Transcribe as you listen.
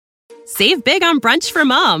Save big on brunch for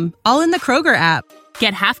mom, all in the Kroger app.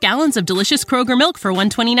 Get half gallons of delicious Kroger milk for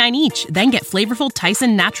 $1.29 each. Then get flavorful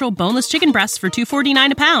Tyson natural boneless chicken breasts for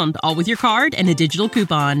 $2.49 a pound, all with your card and a digital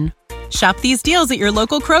coupon. Shop these deals at your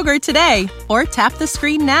local Kroger today, or tap the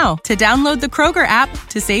screen now to download the Kroger app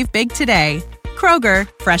to save big today. Kroger,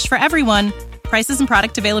 fresh for everyone. Prices and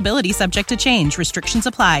product availability subject to change. Restrictions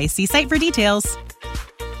apply. See site for details.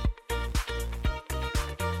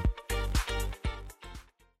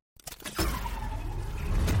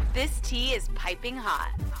 This tea is piping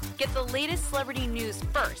hot. Get the latest celebrity news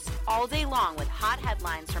first all day long with hot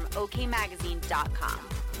headlines from okmagazine.com.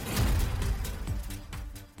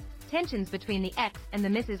 Tensions between the ex and the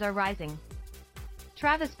missus are rising.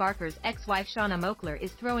 Travis Barker's ex-wife Shanna Moakler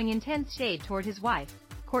is throwing intense shade toward his wife,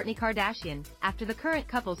 Kourtney Kardashian, after the current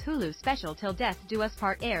couple's Hulu special Till Death Do Us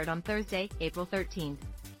Part aired on Thursday, April 13th.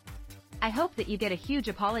 I hope that you get a huge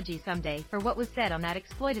apology someday for what was said on that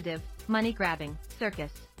exploitative, money-grabbing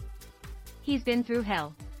circus. He's been through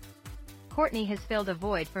hell. Kourtney has filled a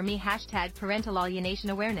void for me #parental alienation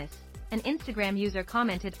awareness, an Instagram user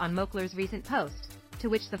commented on Moakler's recent post, to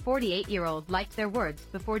which the 48-year-old liked their words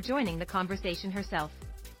before joining the conversation herself.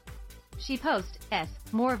 She posted,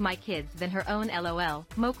 more of my kids than her own LOL,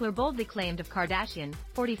 Moakler boldly claimed of Kardashian,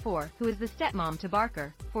 44, who is the stepmom to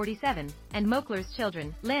Barker, 47, and Moakler's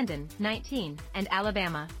children, Landon, 19, and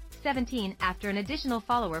Alabama, 17, after an additional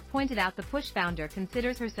follower pointed out the Push founder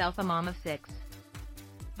considers herself a mom of 6.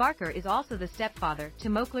 Barker is also the stepfather to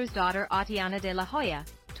Moakler's daughter Atiana de la Hoya,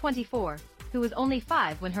 24, who was only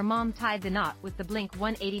 5 when her mom tied the knot with the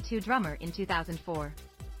Blink-182 drummer in 2004.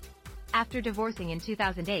 After divorcing in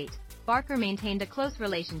 2008, Barker maintained a close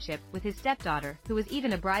relationship with his stepdaughter, who was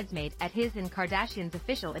even a bridesmaid at his and Kardashian's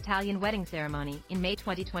official Italian wedding ceremony in May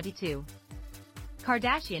 2022.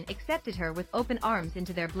 Kardashian accepted her with open arms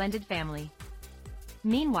into their blended family.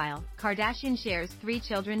 Meanwhile, Kardashian shares 3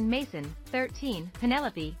 children: Mason, 13,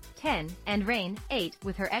 Penelope, 10, and Reign, 8,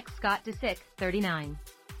 with her ex Scott Disick, 39.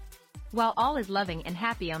 While all is loving and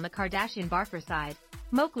happy on the Kardashian-Barker side,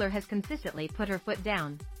 Moakler has consistently put her foot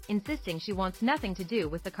down, insisting she wants nothing to do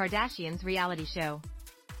with the Kardashians' reality show.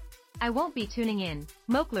 I won't be tuning in,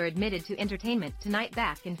 Moakler admitted to Entertainment Tonight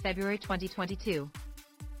back in February 2022.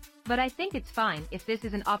 But I think it's fine if this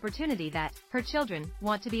is an opportunity that her children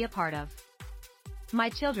want to be a part of. My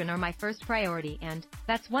children are my first priority, and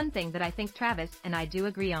that's one thing that I think Travis and I do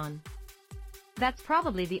agree on. That's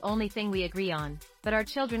probably the only thing we agree on, but our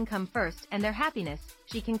children come first and their happiness,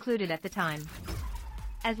 she concluded at the time.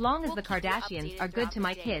 As long as the Kardashians are good to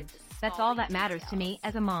my kids, that's all that matters to me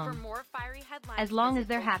as a mom. As long as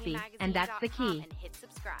they're happy, and that's the key.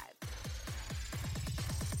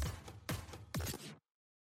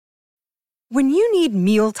 When you need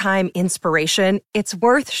mealtime inspiration, it's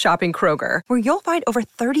worth shopping Kroger, where you'll find over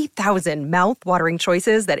 30,000 mouth-watering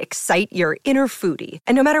choices that excite your inner foodie.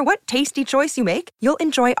 And no matter what tasty choice you make, you'll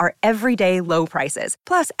enjoy our everyday low prices,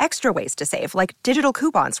 plus extra ways to save, like digital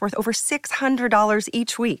coupons worth over $600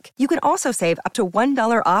 each week. You can also save up to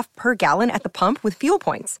 $1 off per gallon at the pump with fuel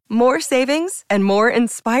points. More savings and more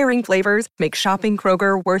inspiring flavors make shopping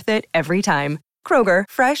Kroger worth it every time. Kroger,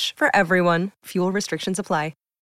 fresh for everyone. Fuel restrictions apply.